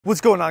What's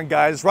going on,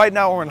 guys? Right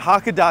now we're in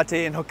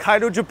Hakodate in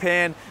Hokkaido,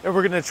 Japan, and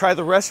we're gonna try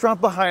the restaurant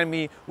behind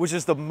me, which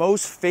is the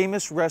most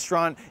famous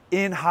restaurant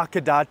in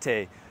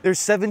Hakodate. There's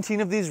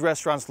 17 of these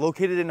restaurants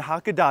located in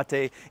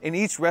Hakodate, and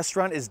each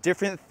restaurant is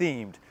different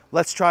themed.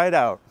 Let's try it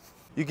out.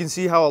 You can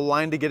see how a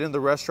line to get in the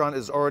restaurant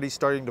is already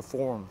starting to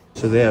form.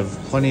 So they have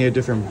plenty of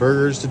different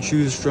burgers to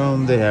choose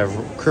from. They have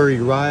curry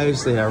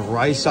rice, they have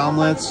rice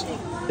omelets.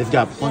 They've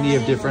got plenty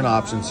of different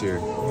options here.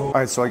 All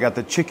right, so I got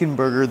the chicken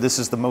burger. This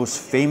is the most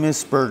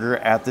famous burger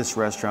at this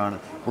restaurant.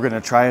 We're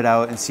gonna try it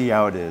out and see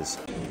how it is.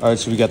 All right,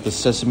 so we got the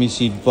sesame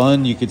seed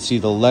bun. You can see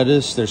the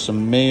lettuce, there's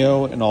some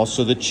mayo, and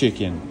also the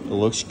chicken. It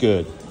looks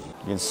good.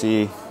 You can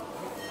see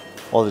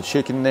all the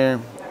chicken there.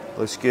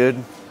 Looks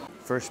good.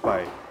 First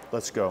bite,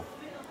 let's go.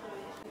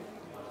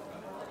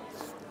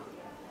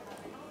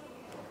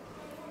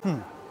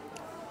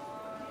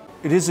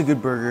 It is a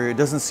good burger. It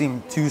doesn't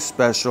seem too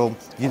special.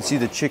 You can see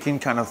the chicken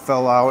kind of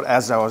fell out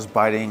as I was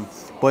biting,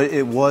 but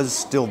it was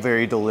still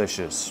very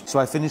delicious. So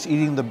I finished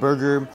eating the burger.